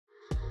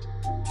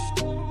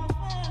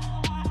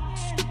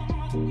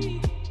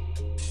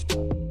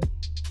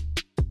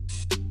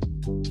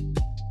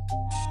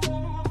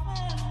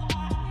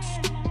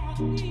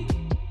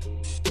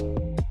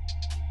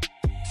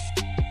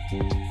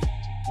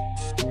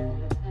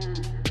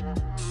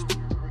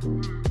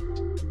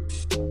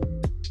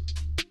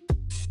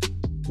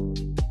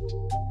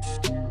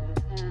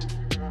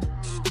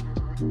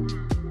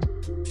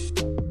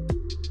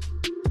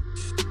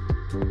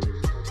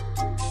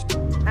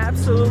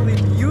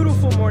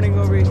morning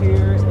over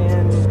here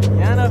in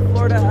Yana,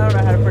 Florida. I don't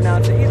know how to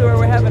pronounce it. Either way,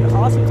 we're having an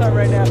awesome time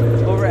right now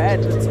over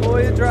at the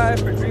Toy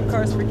Drive for Dream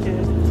Cars for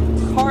Kids.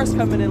 Cars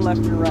coming in left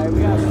and right.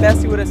 We got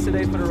Bessie with us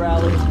today for the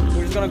rally.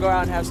 We're just gonna go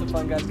out and have some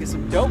fun, guys. Get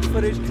some dope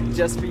footage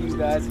just for you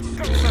guys.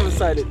 I'm so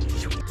excited.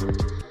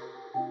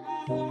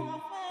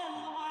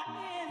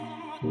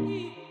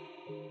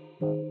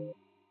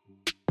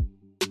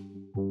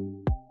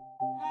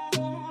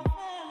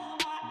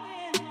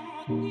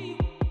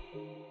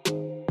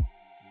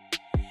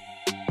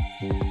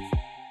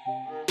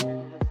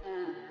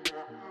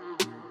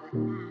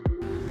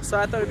 So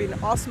I thought it'd be an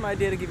awesome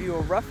idea to give you a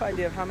rough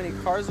idea of how many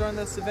cars are on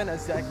this event,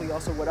 exactly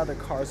also what other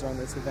cars are on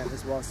this event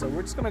as well. So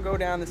we're just gonna go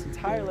down this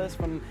entire list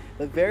from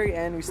the very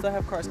end. We still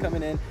have cars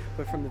coming in,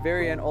 but from the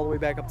very end all the way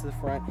back up to the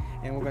front,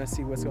 and we're gonna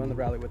see what's going on the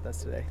rally with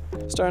us today.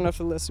 Starting off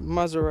the list,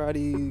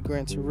 Maserati,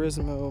 Gran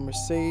Turismo,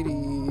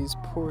 Mercedes,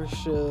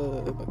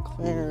 Porsche,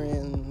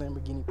 McLaren,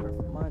 Lamborghini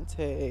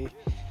Performante,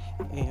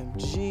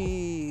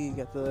 AMG,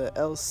 got the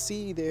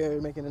LC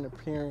there making an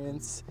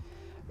appearance.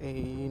 A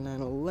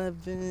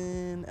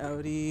 911,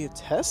 Audi,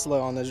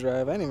 Tesla on the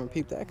drive. I didn't even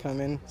peep that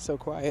coming. So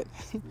quiet.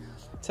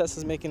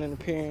 Tesla's making an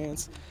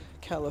appearance.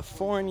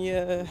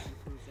 California.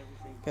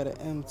 Got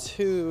an M2.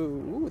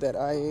 Ooh, that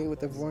IA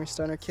with the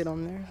Vornsteiner kit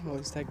on there.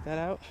 Always take that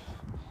out.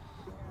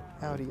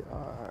 Audi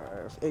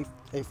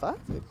A5?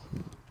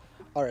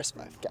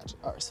 RS5. Gotcha.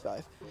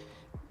 RS5.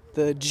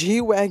 The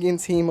G-Wagon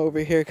team over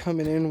here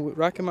coming in,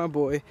 rocking my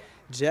boy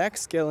Jack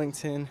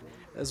Skellington,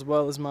 as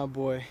well as my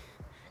boy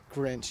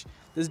Grinch.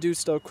 This dude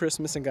stole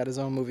Christmas and got his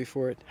own movie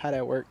for it. How'd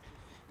that work?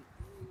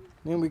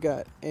 Then we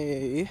got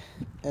a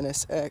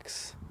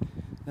NSX,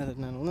 another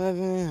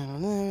 911. I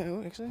don't know.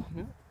 Oh, actually,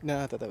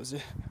 no, I thought that was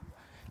a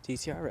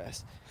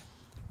TTRS.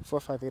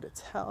 458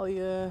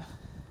 Italia.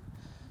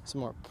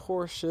 Some more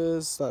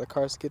Porsches. A lot of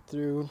cars to get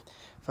through.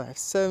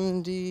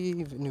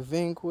 570, new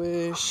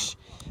Vanquish.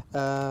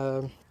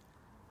 Z01.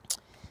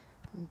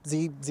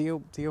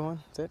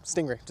 Is that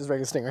Stingray? Just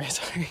regular Stingray.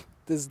 Sorry.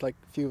 There's like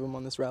a few of them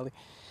on this rally.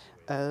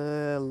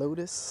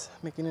 Lotus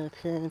making an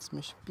appearance,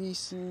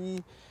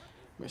 Mitsubishi,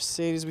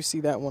 Mercedes, we see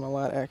that one a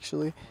lot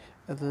actually.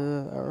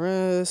 The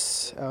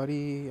RS,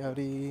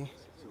 Audi,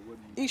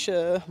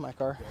 Isha, my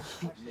car.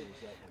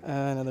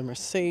 Another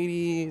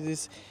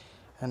Mercedes,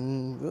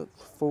 and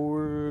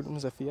Ford, what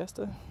was that,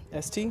 Fiesta?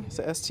 ST, it's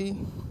a ST,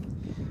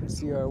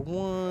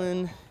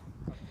 CR1,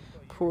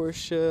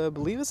 Porsche, I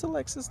believe it's a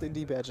Lexus, they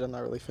debadged, I'm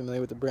not really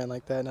familiar with the brand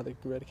like that. Another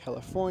Red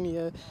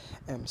California,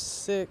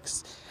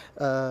 M6,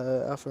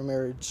 Alfa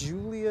Romeo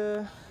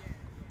Giulia,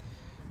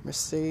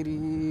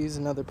 Mercedes,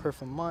 another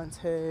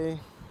Performante,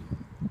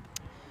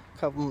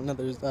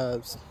 another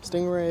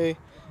Stingray,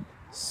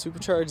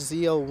 supercharged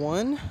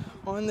ZL1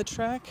 on the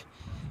track.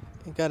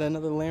 It got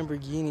another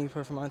Lamborghini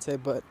Performante,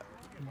 but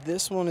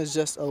this one is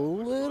just a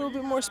little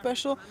bit more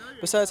special.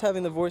 Besides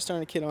having the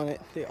Vornsteiner kit on it,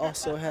 they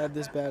also have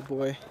this bad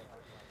boy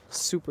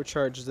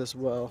supercharged as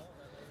well.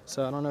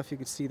 So I don't know if you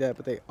could see that,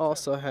 but they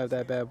also have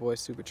that bad boy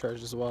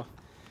supercharged as well.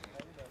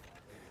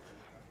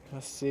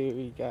 Let's see,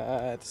 we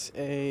got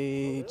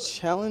a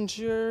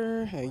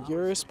Challenger, a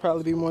Urus,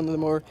 probably be one of the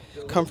more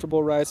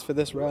comfortable rides for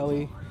this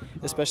rally,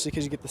 especially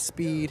because you get the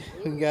speed.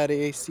 We got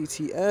a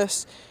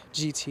CTS,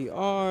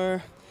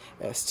 GTR,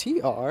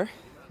 STR,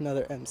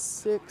 another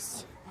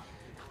M6,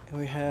 and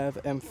we have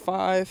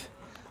M5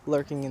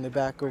 lurking in the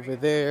back over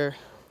there,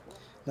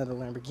 another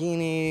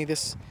Lamborghini.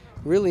 This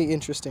really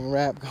interesting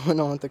wrap going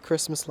on with the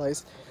Christmas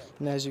lights,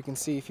 and as you can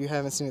see, if you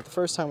haven't seen it the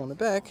first time on the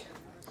back,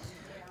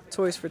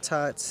 Toys for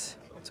Tots,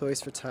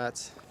 Toys for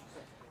Tots,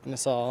 and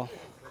it's all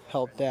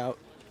helped out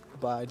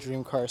by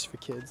Dream Cars for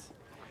Kids.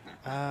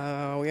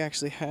 We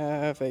actually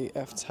have a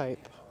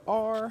F-Type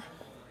R,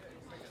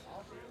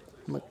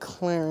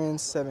 McLaren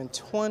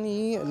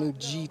 720, a new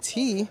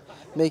GT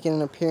making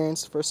an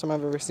appearance. First time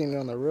I've ever seen it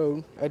on the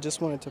road. I just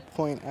wanted to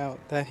point out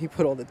that he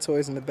put all the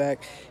toys in the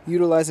back,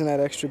 utilizing that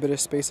extra bit of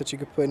space that you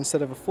could put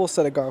instead of a full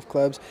set of golf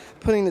clubs,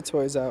 putting the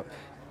toys out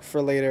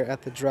for later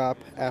at the drop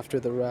after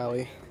the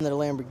rally. And the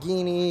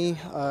Lamborghini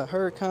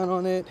Huracan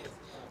on it,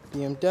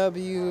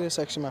 BMW. It's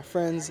actually my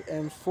friend's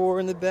M4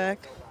 in the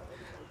back.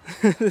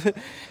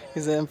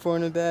 He's an M4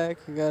 in the back.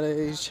 We got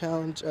a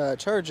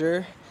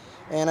Charger.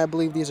 And I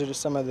believe these are just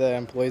some of the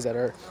employees that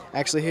are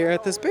actually here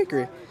at this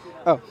bakery.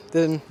 Oh,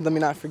 then let me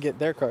not forget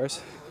their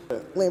cars.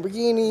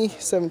 Lamborghini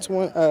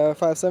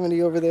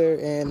 570 over there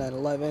and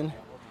 911.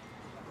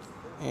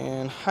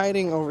 And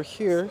hiding over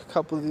here, a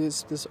couple of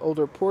this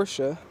older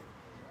Porsche.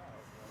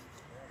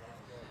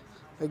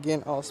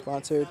 Again, all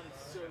sponsored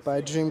by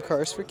Dream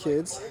Cars for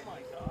Kids.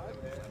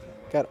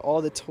 Got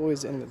all the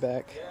toys in the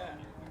back.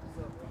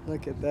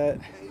 Look at that.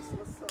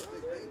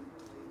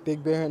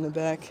 Big Bear in the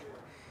back.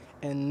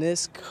 And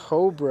this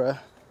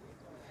Cobra,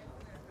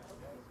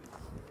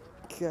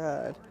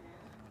 God,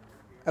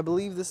 I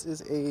believe this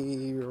is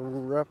a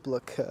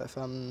replica, if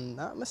I'm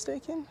not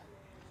mistaken,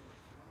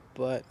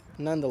 but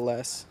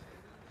nonetheless,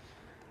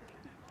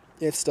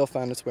 it still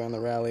found its way on the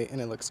rally,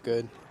 and it looks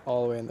good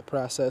all the way in the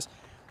process,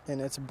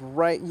 and it's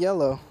bright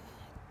yellow.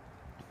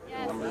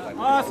 Yes.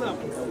 Awesome.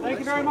 Thank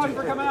you very much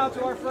for coming out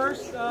to our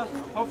first,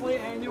 hopefully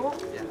annual,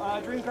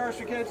 Dream Cars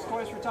for Kids,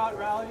 Toys for Tot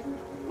rally.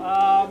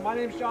 My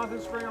name's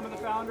Jonathan Spring. I'm the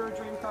founder of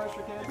Dream Cars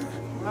for Kids.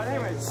 But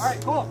anyways, all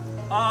right, cool.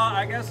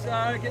 I guess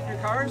get your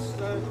cars,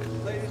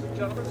 ladies and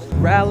gentlemen.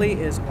 Rally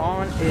is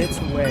on its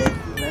way.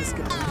 Let's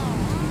go.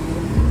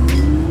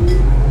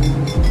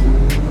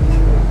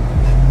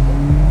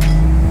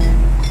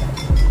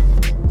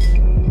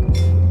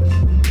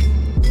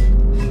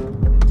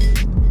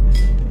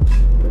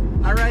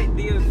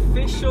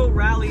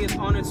 Rally is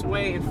on its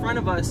way. In front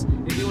of us,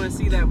 if you want to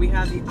see that, we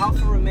have the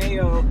Alfa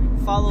Romeo,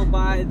 followed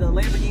by the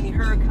Lamborghini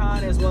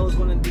Huracan, as well as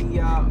one of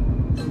the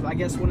I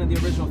guess one of the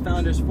original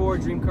founders for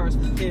Dream Cars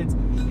for Kids,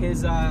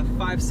 his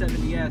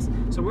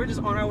 570S. So we're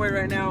just on our way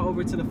right now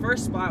over to the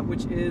first spot,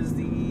 which is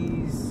the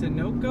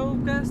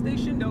Sunoco gas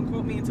station. Don't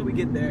quote me until we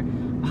get there.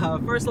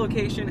 First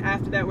location.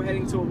 After that, we're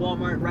heading to a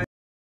Walmart right.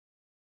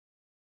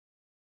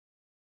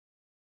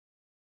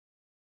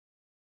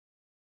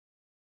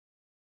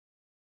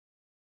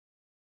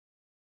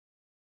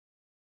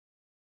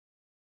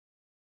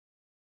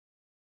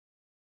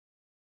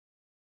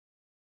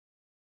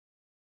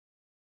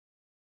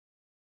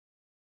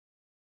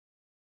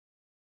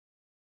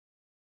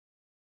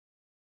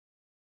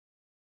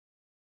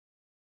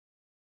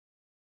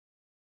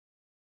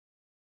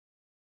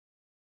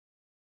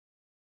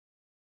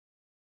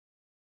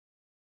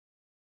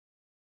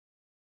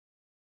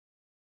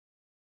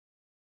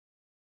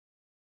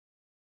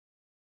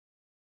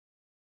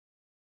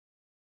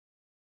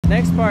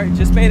 Next part,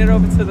 just made it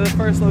over to the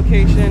first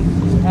location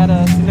at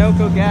a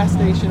Sunoco gas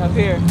station up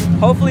here.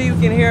 Hopefully you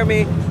can hear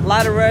me. A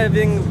lot of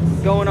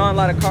revving going on, a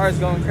lot of cars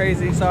going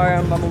crazy. Sorry,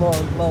 I'm a little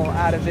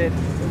out of it.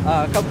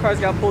 A couple cars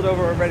got pulled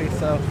over already,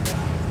 so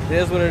it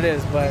is what it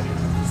is. But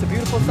it's a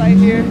beautiful sight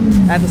here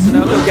at the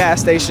Sunoco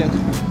gas station.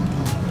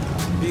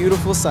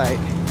 Beautiful sight.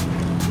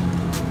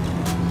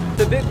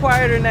 It's a bit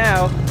quieter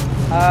now.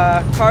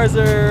 Cars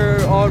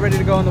are all ready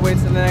to go on the way to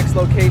the next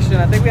location.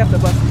 I think we have to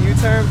bust a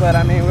U-turn, but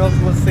I mean,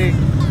 we'll see.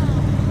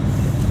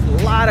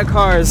 A lot of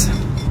cars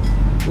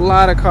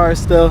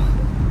still.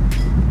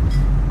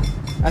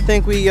 I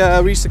think we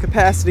reached the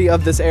capacity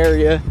of this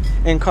area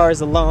in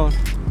cars alone.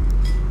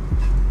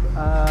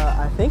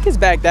 I think it's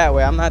back that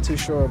way. I'm not too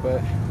sure,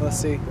 but let's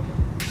see.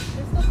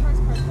 There's still cars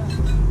parked up.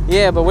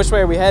 Yeah, but which way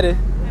are we headed? I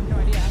have no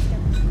idea. Ask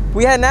him.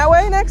 We heading that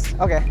way next?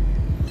 Okay. I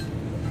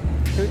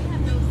have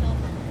no cell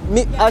phone.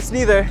 Me, yeah. Us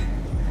neither.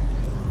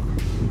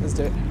 Let's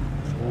do it.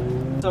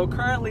 So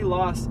currently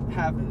Lost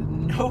have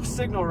no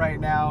signal right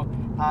now.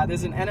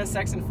 There's an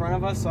NSX in front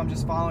of us, so I'm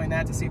just following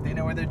that to see if they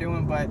know what they're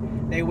doing, but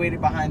they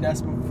waited behind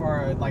us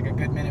for like a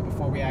good minute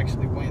before we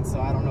actually went, so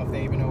I don't know if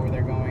they even know where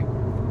they're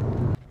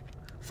going.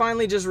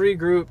 Finally just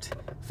regrouped,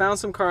 found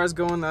some cars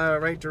going the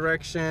right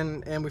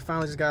direction, and we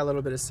finally just got a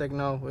little bit of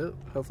signal. Well,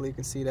 hopefully you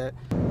can see that.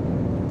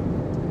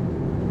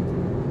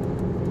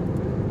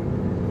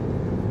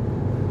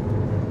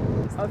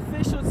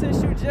 Official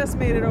Tissue just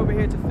made it over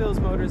here to Phil's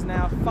Motors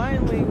now.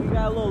 Finally, we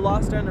got a little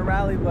lost during the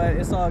rally, but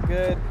it's all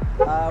good.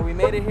 We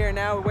made it here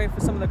now. We're waiting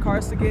for some of the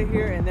cars to get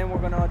here, and then we're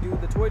gonna do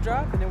the toy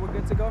drop, and then we're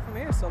good to go from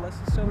here. So let's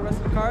just show the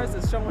rest of the cars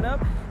that's showing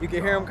up. You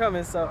can hear them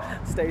coming, so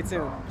stay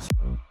tuned.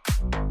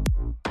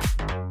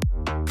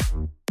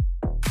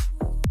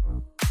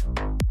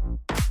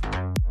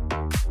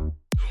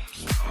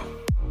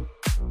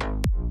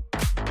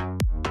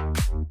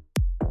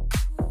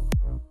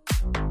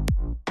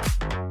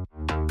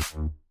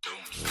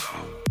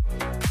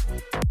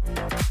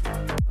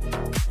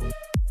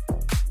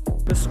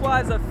 The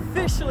squad's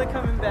officially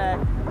coming back.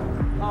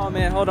 Oh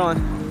man, hold on.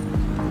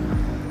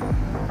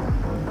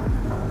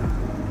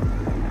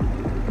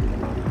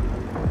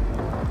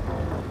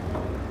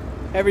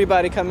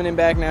 Everybody coming in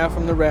back now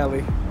from the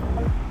rally.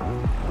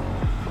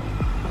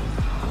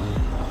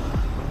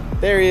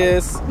 There he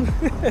is.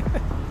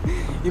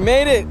 You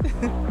made it.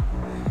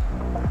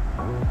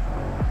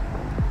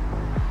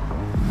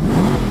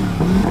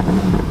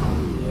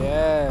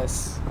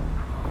 Yes.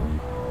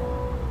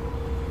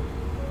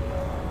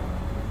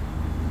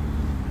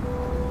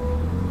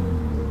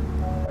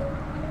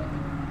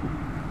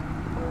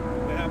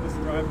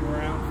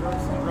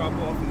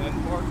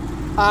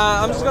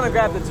 I'm just gonna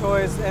grab the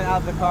toys and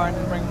out of the car and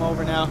then bring them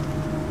over now.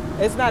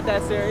 It's not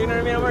that serious, you know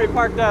what I mean? I'm already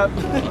parked up.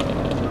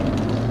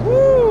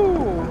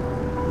 Woo!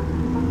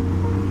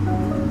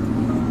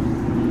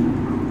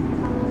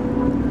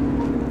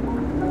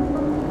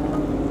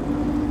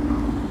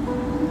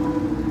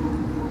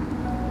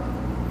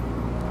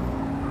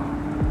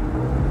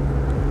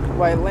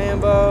 White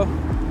Lambo,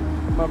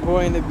 my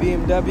boy in the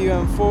BMW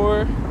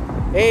M4.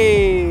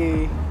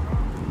 Hey,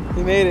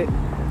 he made it.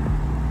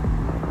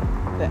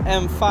 The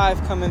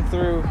M5 coming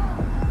through.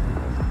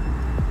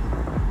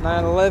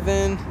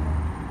 911.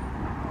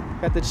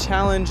 Got the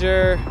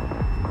Challenger.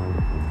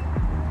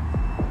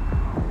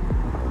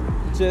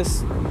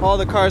 Just all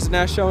the cars are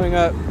now showing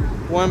up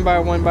one by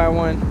one by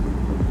one.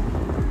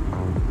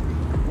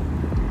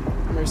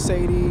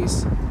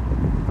 Mercedes.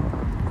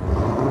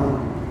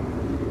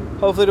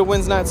 Hopefully the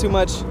wind's not too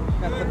much.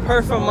 Got the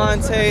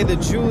Performante, the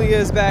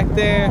Giulia's back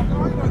there.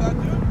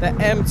 The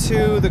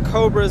M2, the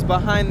Cobra's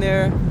behind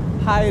there,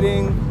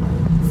 hiding.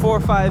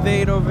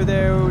 458 over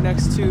there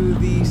next to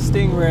the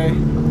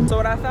Stingray. So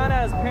what I found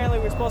out is apparently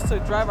we're supposed to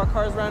drive our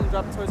cars around and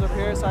drop the toys over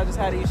here, so I just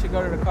had Isha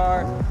go to the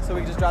car so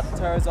we can just drop the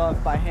toys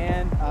off by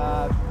hand.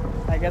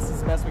 I guess it's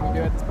the best we can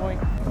do at this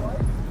point.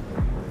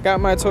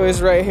 Got my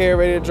toys right here,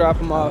 ready to drop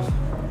them off.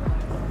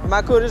 Am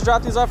I cool to just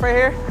drop these off right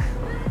here?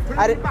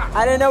 I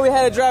didn't know we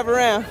had to drive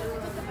around.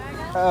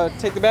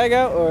 Take the bag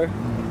out or?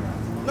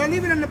 No,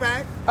 leave it in the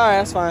bag. All right,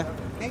 that's fine.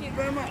 Thank you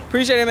very much.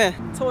 Appreciate it,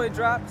 man. Toy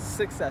drop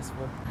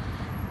successful.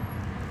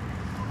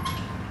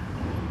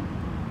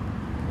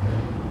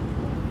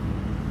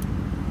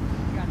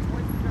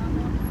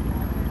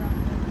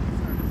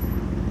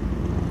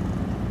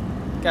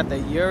 Got the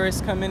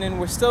Urus coming in.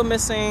 We're still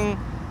missing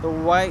the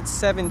white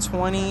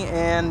 720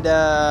 and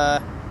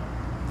the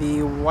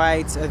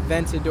white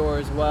Aventador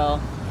as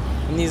well.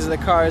 And these are the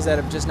cars that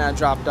have just not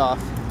dropped off.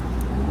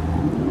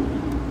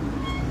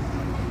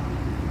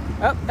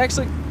 Oh,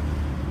 actually,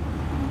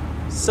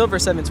 silver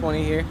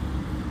 720 here.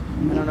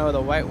 I don't know where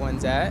the white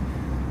one's at.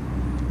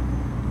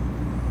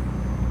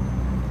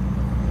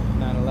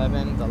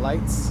 911, the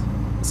lights.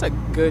 It's a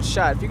good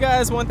shot. If you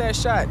guys want that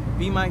shot,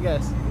 be my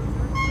guest.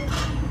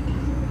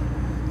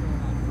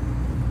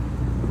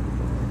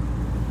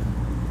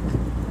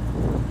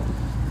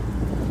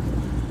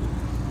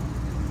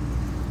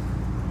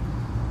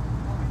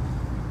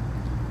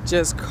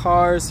 Just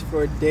cars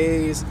for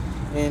days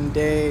and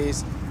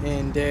days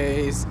and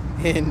days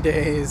and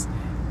days.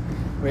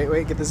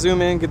 Wait, get the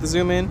zoom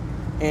in,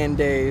 and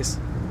days.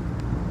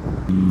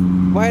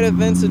 White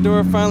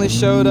Aventador finally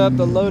showed up,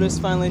 the Lotus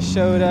finally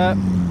showed up.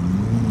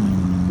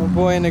 My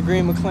boy in the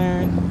green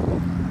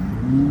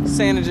McLaren.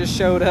 Santa just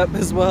showed up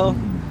as well,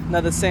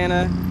 another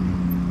Santa.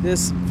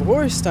 This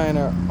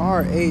Vorsteiner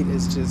R8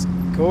 is just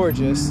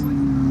gorgeous.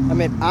 I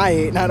meant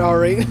I8, not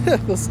R8, I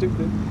feel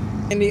stupid.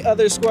 And the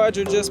other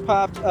squadron just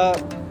popped up,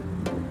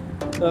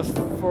 the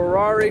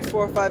Ferrari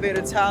 458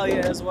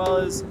 Italia as well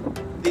as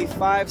the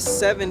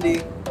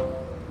 570.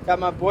 Got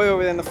my boy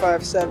over there in the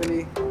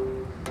 570.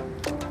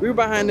 We were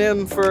behind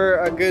him for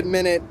a good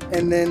minute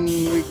and then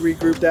we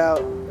regrouped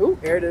out. Ooh,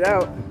 aired it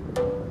out.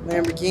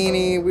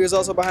 Lamborghini. We was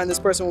also behind this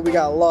person when we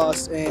got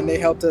lost and they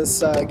helped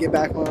us get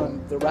back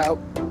on the route.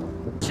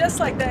 Just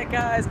like that,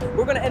 guys,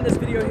 we're gonna end this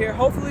video here.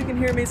 Hopefully you can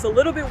hear me. It's a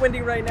little bit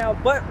windy right now,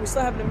 but we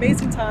still have an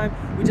amazing time.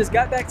 We just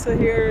got back to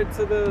here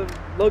to the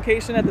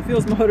location at the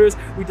Fields Motors.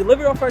 We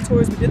delivered off our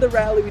toys, we did the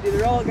rally, we did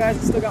it all, guys.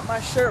 I still got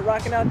my shirt,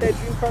 rocking out that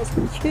Dream Cars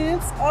for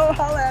Kids. Oh,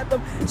 holla at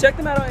them. Check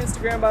them out on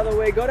Instagram, by the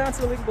way. Go down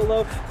to the link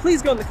below.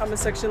 Please go in the comment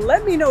section.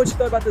 Let me know what you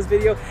thought about this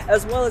video,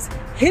 as well as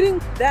hitting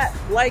that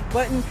like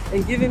button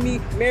and giving me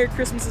Merry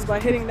Christmases by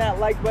hitting that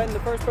like button. The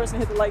first person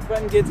to hit the like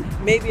button gets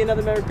maybe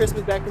another Merry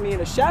Christmas back from me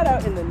and a shout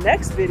out in the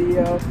next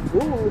video.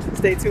 Ooh,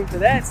 stay tuned for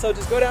that. So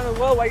just go down and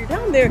while you're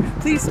down there,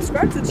 please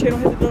subscribe to the channel,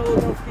 hit the little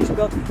notification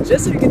bell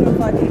just so you get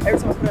notified every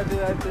time I put out a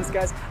video like this,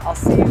 guys. I'll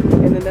see you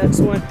in the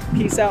next one.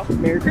 Peace out.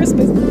 Merry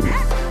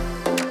Christmas.